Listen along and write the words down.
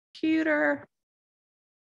computer.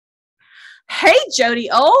 Hey, Jodi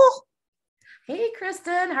Ohl. Hey,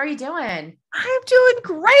 Kristen, how are you doing? I'm doing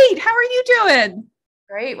great. How are you doing?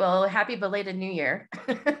 Great. Well, happy belated New Year.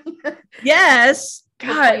 Yes.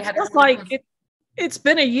 God, Hopefully you it had a feels like wonderful. it's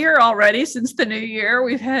been a year already since the new year.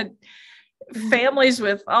 We've had families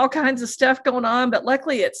with all kinds of stuff going on, but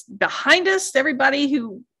luckily it's behind us. Everybody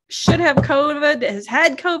who should have COVID has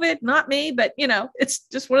had COVID, not me, but it's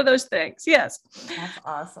just one of those things. Yes. That's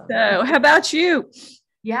awesome. So, how about you?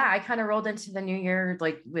 Yeah, I kind of rolled into the new year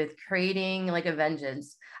like with creating like a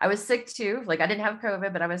vengeance. I was sick too. Like I didn't have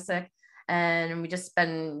COVID, but I was sick, and we just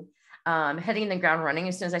been hitting the ground running.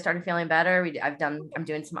 As soon as I started feeling better, I'm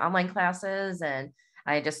doing some online classes, and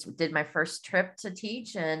I just did my first trip to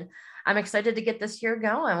teach, and I'm excited to get this year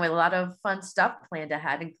going with a lot of fun stuff planned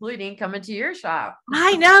ahead, including coming to your shop.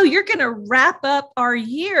 I know you're going to wrap up our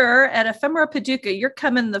year at Ephemera Paducah. You're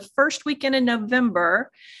coming the first weekend in November.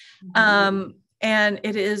 And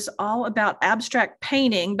it is all about abstract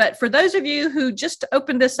painting. But for those of you who just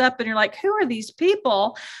opened this up and you're like, who are these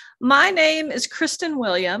people? My name is Kristen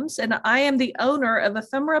Williams, and I am the owner of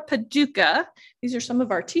Ephemera Paducah. These are some of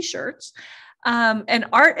our t-shirts. An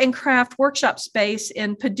art and craft workshop space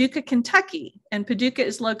in Paducah, Kentucky. And Paducah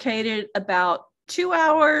is located about 2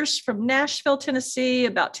 hours from Nashville, Tennessee,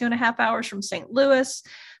 about 2.5 hours from St. Louis.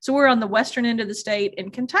 So we're on the western end of the state in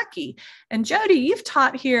Kentucky. And Jodi, you've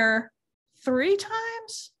taught here 3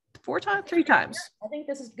 times, 4 times, 3 times. I think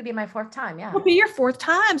this is going to be my 4th time. Yeah. It'll be your 4th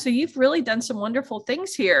time. So you've really done some wonderful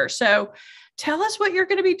things here. So tell us what you're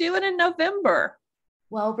going to be doing in November.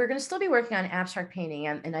 Well, we're going to still be working on abstract painting.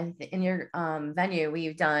 And in your venue,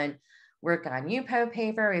 we've done work on UPO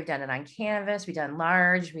paper. We've done it on canvas. We've done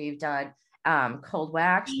large. We've done cold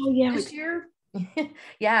wax. Oh, yeah. This year,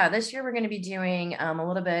 this year we're going to be doing a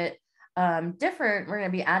little bit different. We're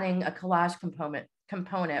going to be adding a collage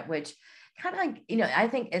component, which kind of like, I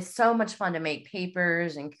think it's so much fun to make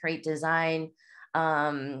papers and create design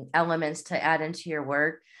elements to add into your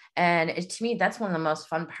work. And to me, that's one of the most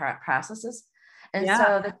fun processes. And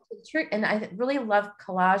so the trick, and I really love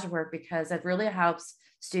collage work because it really helps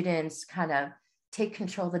students kind of take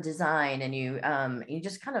control of the design, and you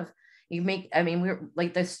just kind of, we're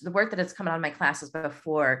like this, the work that has come out of my classes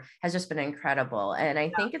before has just been incredible. And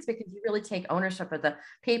I think it's because you really take ownership of the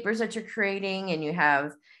papers that you're creating, and you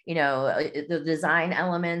have, the design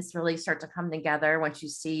elements really start to come together once you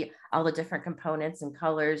see all the different components and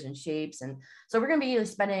colors and shapes. And so we're going to be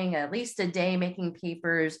spending at least a day making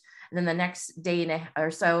papers. And then the next day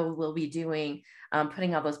or so, we'll be doing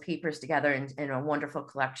putting all those papers together in a wonderful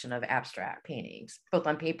collection of abstract paintings, both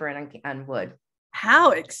on paper and on wood.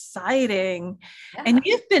 How exciting. Yeah. And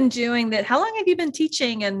you've been doing that. How long have you been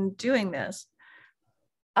teaching and doing this?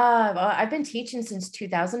 Well, I've been teaching since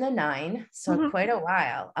 2009, so quite a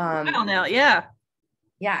while. Wow now, yeah.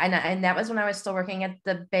 Yeah, and that was when I was still working at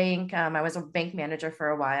the bank. I was a bank manager for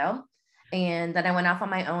a while, and then I went off on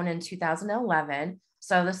my own in 2011.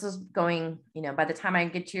 So this is going, by the time I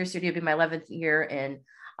get to your studio, it'll be my 11th year in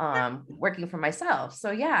working for myself.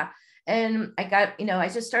 So yeah. And I got, I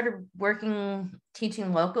just started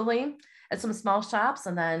teaching locally at some small shops.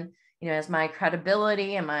 And then, as my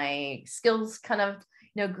credibility and my skills kind of,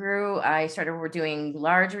 grew, we're doing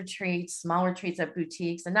large retreats, small retreats at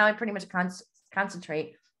boutiques. And now I pretty much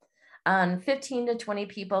concentrate on 15 to 20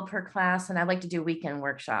 people per class. And I like to do weekend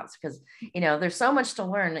workshops because, there's so much to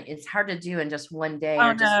learn. It's hard to do in just one day.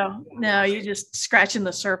 Oh, no, you're just scratching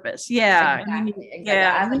the surface. Yeah. Exactly.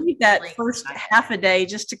 Yeah. I need that first half a day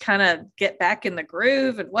just to kind of get back in the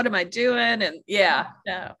groove and what am I doing? And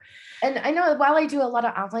no. And I know while I do a lot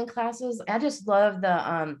of online classes, I just love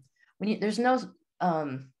the, there's no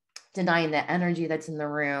denying the energy that's in the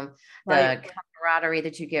room, the camaraderie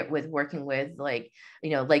that you get with working with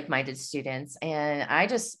like-minded students. And I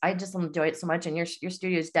just enjoy it so much. And your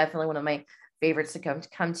studio is definitely one of my favorites to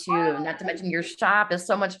come to. Not to mention your shop is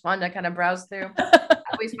so much fun to kind of browse through. I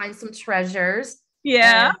always find some treasures.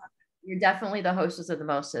 Yeah. You're definitely the hostess of the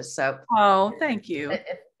mostest. So thank you.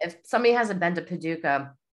 If somebody hasn't been to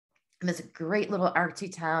Paducah, it's a great little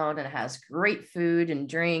artsy town, and it has great food and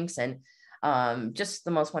drinks and just the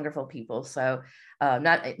most wonderful people. So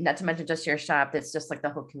not to mention just your shop, it's just like the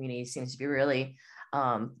whole community seems to be really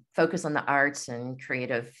focused on the arts and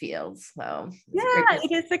creative fields. So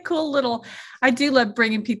it is a cool little, I do love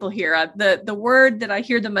bringing people here. The word that I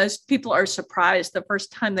hear the most, people are surprised the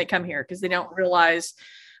first time they come here because they don't realize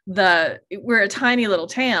we're a tiny little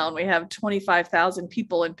town. We have 25,000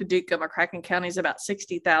 people in Paducah. McCracken County is about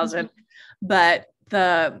 60,000, but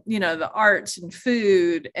the arts and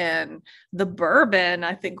food and the bourbon,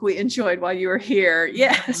 I think we enjoyed while you were here.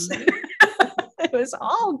 Yes. It was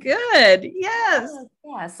all good. Yes.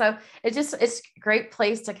 Yeah. So it's a great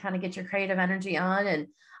place to kind of get your creative energy on. And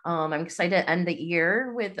I'm excited to end the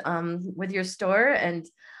year with your store and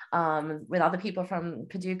with all the people from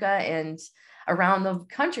Paducah and around the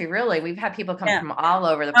country. Really, we've had people come from all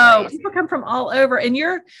over the place. Oh, people come from all over. And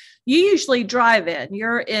you usually drive in.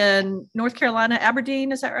 You're in North Carolina,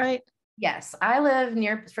 Aberdeen, is that right? Yes, I live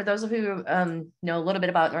near, for those of who know a little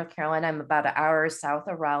bit about North Carolina, I'm about an hour south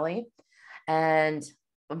of Raleigh and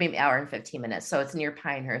maybe an hour and 15 minutes. So it's near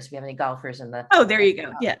Pinehurst. If you have any golfers in the. Oh, there you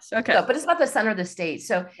go. Yes. Okay. So, but it's about the center of the state.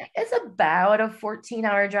 So it's about a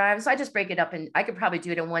 14-hour drive. So I just break it up and I could probably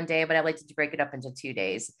do it in one day, but I like to break it up into 2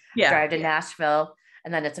 days. Yeah. Drive to Nashville.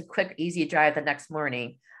 And then it's a quick, easy drive the next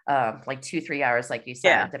morning. Like 2-3 hours, like you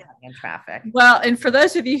said, depending on traffic. Well, and for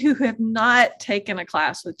those of you who have not taken a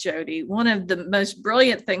class with Jodi, one of the most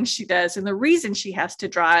brilliant things she does, and the reason she has to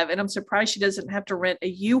drive, and I'm surprised she doesn't have to rent a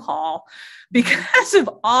U-Haul because of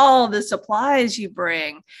all the supplies you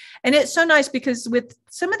bring. And it's so nice because with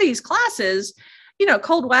some of these classes,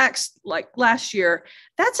 cold wax, like last year,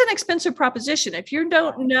 that's an expensive proposition. If you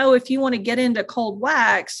don't know if you want to get into cold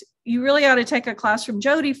wax, you really ought to take a class from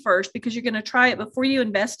Jodi first, because you're going to try it before you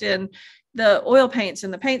invest in the oil paints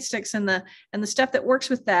and the paint sticks and the stuff that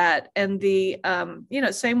works with that. And the,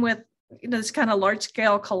 same with, this kind of large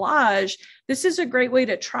scale collage. This is a great way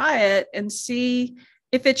to try it and see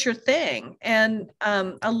if it's your thing. And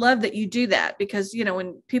I love that you do that, because,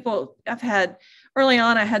 when people, early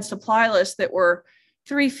on, I had supply lists that were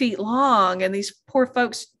 3 feet long, and these poor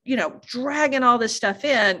folks, dragging all this stuff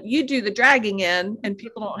in. You do the dragging in, and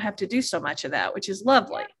people don't have to do so much of that, which is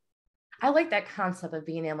lovely. I like that concept of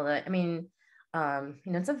being able to,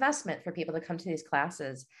 it's investment for people to come to these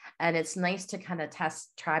classes, and it's nice to kind of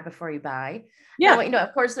try before you buy. Yeah. Now,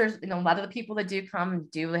 of course, there's, a lot of the people that do come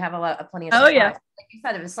do have plenty of supplies. Oh, yeah. Like you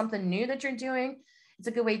said, if it's something new that you're doing, it's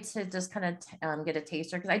a good way to just kind of get a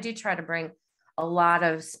taster. Cause I do try to bring a lot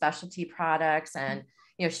of specialty products and,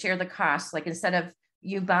 share the cost. Like instead of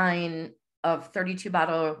you buying a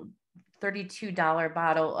 $32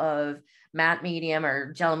 bottle of matte medium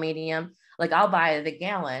or gel medium, like I'll buy the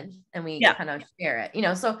gallon and we kind of share it,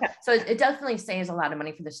 so it definitely saves a lot of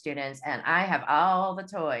money for the students, and I have all the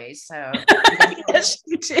toys. So, yes,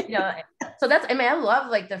 you do. So that's, I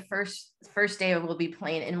love like the first day we'll be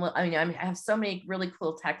playing, and I have so many really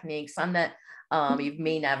cool techniques, some that you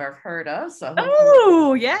may never have heard of. So,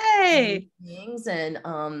 oh, yay. Things and,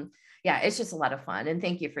 it's just a lot of fun. And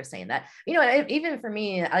thank you for saying that. Even for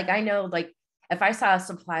me, like, I know, like, if I saw a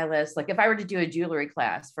supply list, like if I were to do a jewelry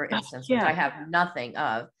class, for instance, which I have nothing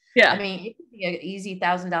of, it could be an easy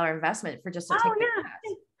 $1,000 investment for just to take the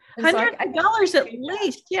class. $100 at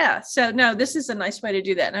least. Yeah. So no, this is a nice way to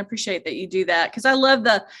do that. And I appreciate that you do that, because I love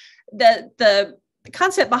the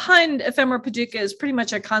concept behind Ephemera Paducah is pretty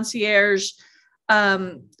much a concierge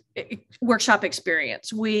workshop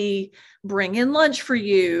experience. We bring in lunch for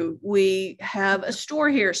you. We have a store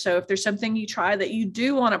here. So if there's something you try that you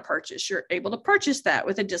do want to purchase, you're able to purchase that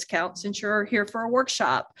with a discount since you're here for a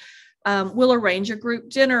workshop. We'll arrange a group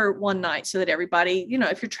dinner one night so that everybody,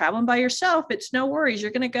 if you're traveling by yourself, it's no worries.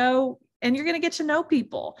 You're going to go and you're going to get to know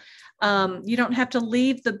people. You don't have to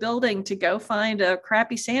leave the building to go find a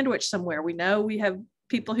crappy sandwich somewhere. We know we have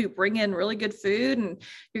people who bring in really good food, and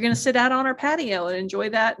you're going to sit out on our patio and enjoy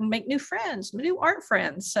that and make new friends, new art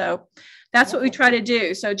friends. So that's what we try to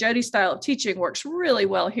do. So Jodi's style of teaching works really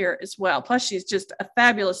well here as well. Plus she's just a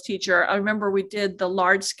fabulous teacher. I remember we did the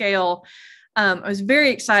large scale. I was very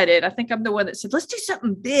excited. I think I'm the one that said, let's do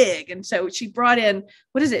something big. And so she brought in,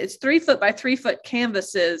 what is it? It's 3 foot by 3 foot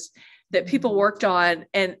canvases that people worked on,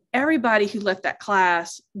 and everybody who left that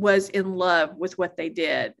class was in love with what they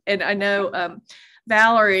did. And I know,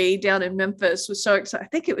 Valerie down in Memphis was so excited. I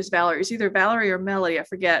think it was Valerie. It was either Valerie or Melody. I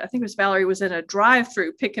forget. I think it was Valerie was in a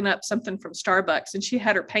drive-through picking up something from Starbucks, and she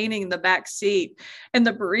had her painting in the back seat. And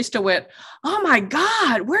the barista went, "Oh my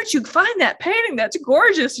God, where'd you find that painting? That's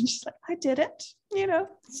gorgeous." And she's like, "I did it."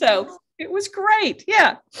 So it was great.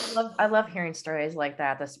 Yeah. I love hearing stories like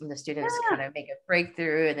that. When the students kind of make a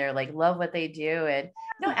breakthrough and they're like, love what they do. And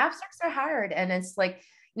abstracts are hard. And it's like,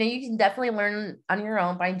 you can definitely learn on your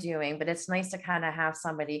own by doing, but it's nice to kind of have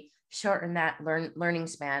somebody shorten that learning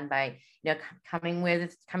span by,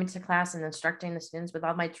 coming to class and instructing the students with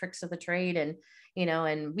all my tricks of the trade. And,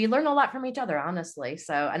 and we learn a lot from each other, honestly.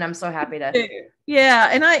 So, and I'm so happy to. Yeah.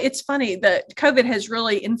 And it's funny that COVID has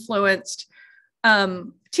really influenced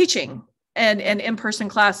teaching and in-person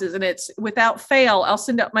classes. And it's without fail, I'll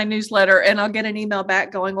send out my newsletter and I'll get an email back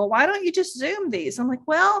going, well, why don't you just Zoom these? I'm like,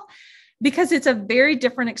 well, because it's a very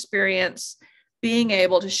different experience. being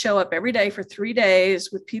able to show up every day for 3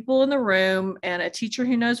 days with people in the room and a teacher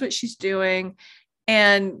who knows what she's doing.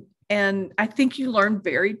 And I think you learn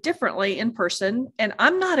very differently in person. And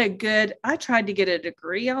I tried to get a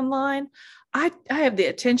degree online. I have the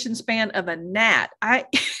attention span of a gnat. I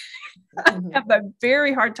have a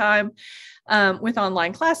very hard time with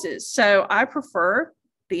online classes. So I prefer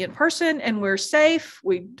the in-person, and we're safe.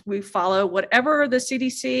 We follow whatever the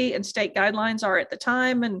CDC and state guidelines are at the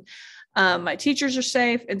time. And my teachers are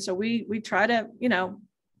safe. And so we try to,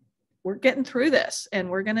 we're getting through this, and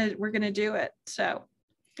we're going to do it. So.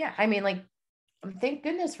 Yeah. I mean, like, thank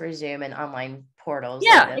goodness for Zoom and online portals.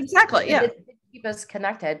 Yeah, like exactly. Yeah. It keep us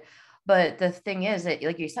connected. But the thing is that,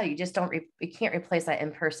 like you said, you just you can't replace that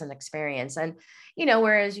in-person experience. And,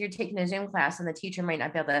 whereas you're taking a Zoom class and the teacher might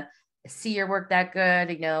not be able to see your work that good,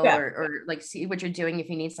 or like see what you're doing if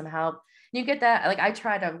you need some help. You get that. Like, I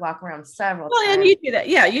try to walk around several times. And you do that.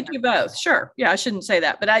 Yeah, you do both. Sure. Yeah, I shouldn't say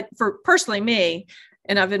that. But for personally me,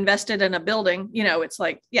 and I've invested in a building, it's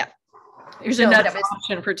like, yeah, there's another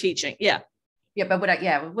option for teaching. Yeah. Yeah. But what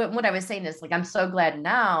I was saying is, like, I'm so glad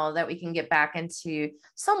now that we can get back into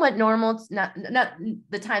somewhat normal. Not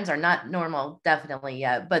the times are not normal, definitely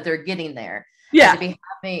yet, but they're getting there. Yeah. And to be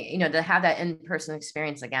happy, to have that in-person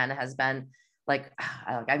experience again has been like,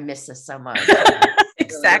 I miss this so much.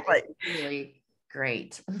 Exactly. Really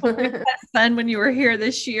great. We had fun when you were here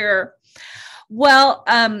this year. Well,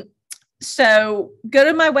 so go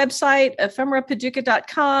to my website,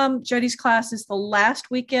 ephemerapaducah.com. Jodi's class is the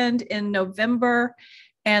last weekend in November,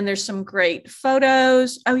 and there's some great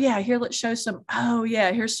photos. Oh yeah, here, let's show some. Oh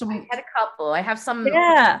yeah, here's some. I had a couple. I have some.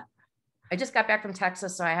 Yeah. I just got back from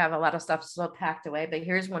Texas, so I have a lot of stuff still packed away, but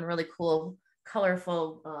here's one really cool,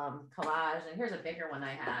 colorful collage. And here's a bigger one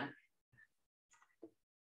I had.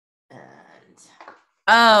 And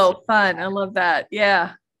oh, fun. I love that.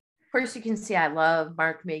 Yeah. Of course, you can see I love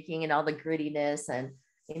mark making and all the grittiness, and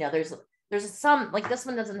there's some, like, this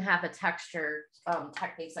one doesn't have the texture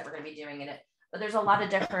techniques that we're going to be doing in it, but there's a lot of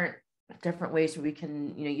different ways we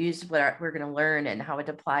can use what we're going to learn and how to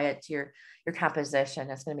apply it to your composition.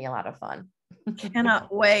 It's going to be a lot of fun.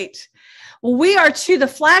 Cannot wait. Well, we are to the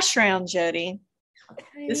flash round, Jodi.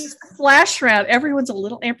 Okay. This is the flash round. Everyone's a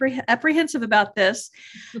little apprehensive about this.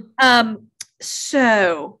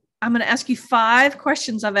 So I'm going to ask you 5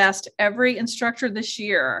 questions I've asked every instructor this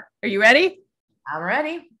year. Are you ready? I'm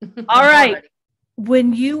ready. All right. Ready.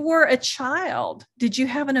 When you were a child, did you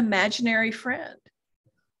have an imaginary friend?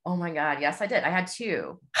 Oh my God. Yes, I did. I had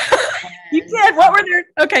 2. You did? What were there?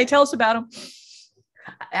 Okay. Tell us about them.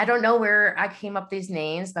 I don't know where I came up with these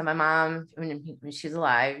names, but my mom, when she was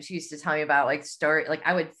alive, she used to tell me about, like, story. Like,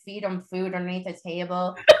 I would feed them food underneath the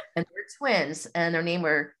table, and they're twins, and their name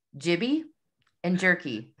were Jibby and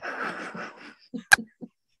Jerky.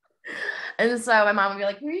 And so my mom would be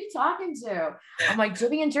like, who are you talking to? I'm like,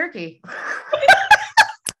 Jibby and Jerky.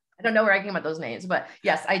 I don't know where I came up with those names, but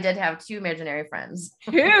yes, I did have 2 imaginary friends.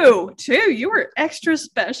 2. You were extra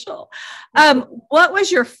special. What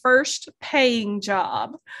was your first paying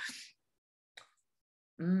job?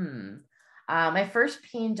 My first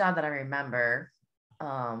paying job that I remember,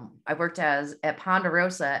 I worked at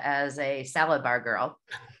Ponderosa as a salad bar girl.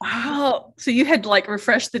 Wow. So you had, like,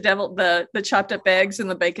 refreshed the chopped up eggs and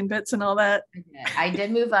the bacon bits and all that? I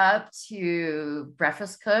did move up to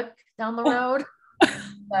breakfast cook down the road.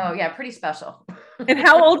 So yeah, pretty special. And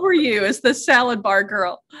how old were you as the salad bar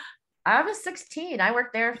girl? I was 16. I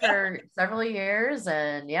worked there for several years,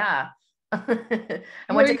 and yeah. I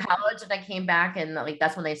went to college, and I came back, and, like,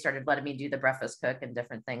 that's when they started letting me do the breakfast cook and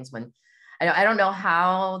different things. When I don't know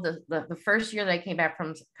how the first year that I came back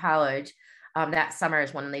from college, that summer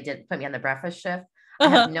is when they did put me on the breakfast shift. I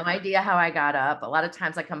have no idea how I got up. A lot of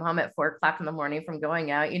times I come home at 4:00 in the morning from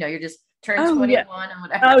going out. You're just turned 21 and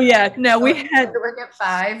whatever. Oh yeah, no, we had to work at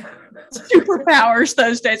 5. Superpowers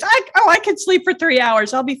those days. I could sleep for 3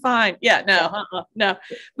 hours. I'll be fine. Yeah, no,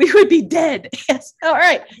 we would be dead. Yes. All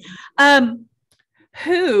right.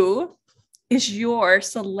 Who is your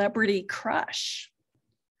celebrity crush?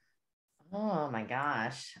 Oh my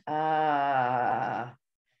gosh.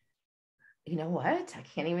 You know what? I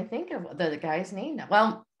can't even think of the guy's name now.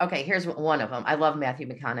 Well, okay, here's one of them. I love Matthew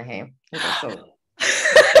McConaughey.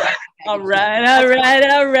 All right.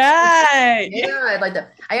 Yeah, I like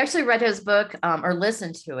that. I actually read his book or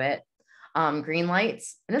listened to it, Green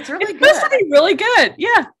Lights, and it's really good. It's really good.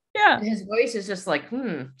 Yeah. And his voice is just like,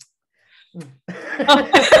 Oh.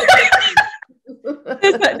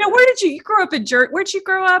 Now, where did you grow up in where'd you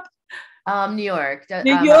grow up? New York.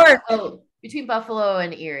 New York. Between Buffalo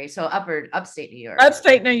and Erie, so upstate New York.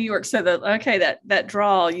 Upstate New York. So that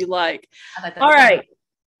drawl you like. All right.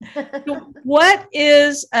 What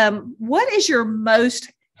is your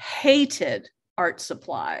most hated art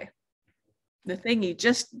supply? The thing you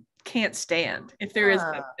just can't stand, if there is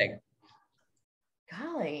something.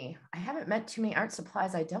 Golly, I haven't met too many art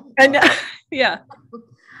supplies I don't And yeah.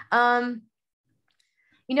 I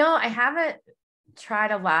haven't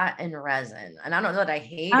tried a lot in resin, and I don't know that I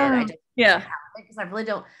hate it. I just because I really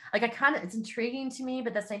don't like. It's intriguing to me,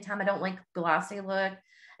 but at the same time, I don't like glossy look,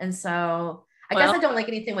 and so I guess I don't like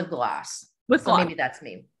anything with gloss. Maybe that's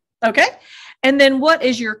me. Okay, and then what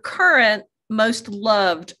is your current most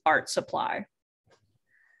loved art supply?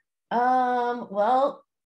 Well,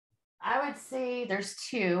 I would say there's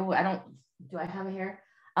two. Do I have it here?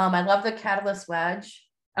 I love the Catalyst Wedge.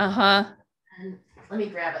 And let me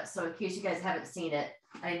grab it. So in case you guys haven't seen it,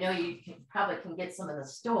 I know you probably can get some in the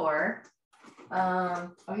store.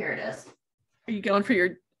 Here it is. Are you going for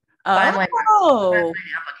your fine line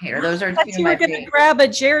applicator? Those are two of my favorites. Grab a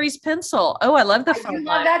Jerry's pencil. Oh, I love the fine line.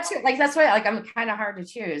 Love that too. Like that's why I'm kind of hard to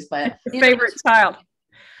choose, but favorite style.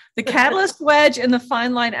 The Catalyst Wedge and the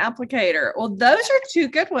fine line applicator. Well, those are two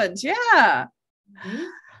good ones. Yeah.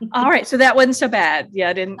 Mm-hmm. All right. So that wasn't so bad. Yeah,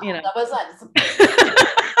 I didn't, That wasn't.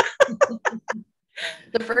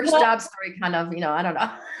 The first job story kind of, I don't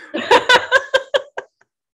know.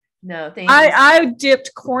 No, thank you. I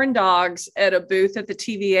dipped corn dogs at a booth at the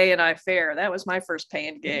TVA and I fair. That was my first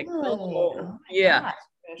paying gig. Oh, yeah.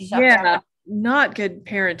 Yeah. Not good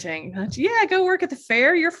parenting. Yeah, go work at the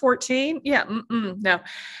fair. You're 14. Yeah. No.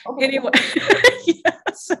 Anyway. Yeah,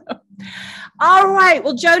 so. All right.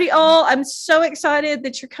 Well, Jodi Ohl, I'm so excited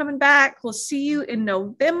that you're coming back. We'll see you in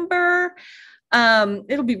November.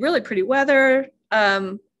 It'll be really pretty weather.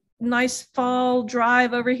 Nice fall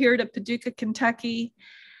drive over here to Paducah, Kentucky.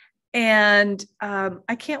 And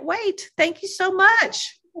I can't wait. Thank you so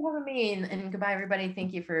much. For having me, and goodbye, everybody.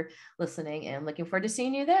 Thank you for listening, and looking forward to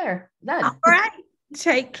seeing you there. Done. All right.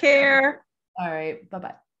 Take care. All right.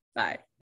 Bye-bye. Bye.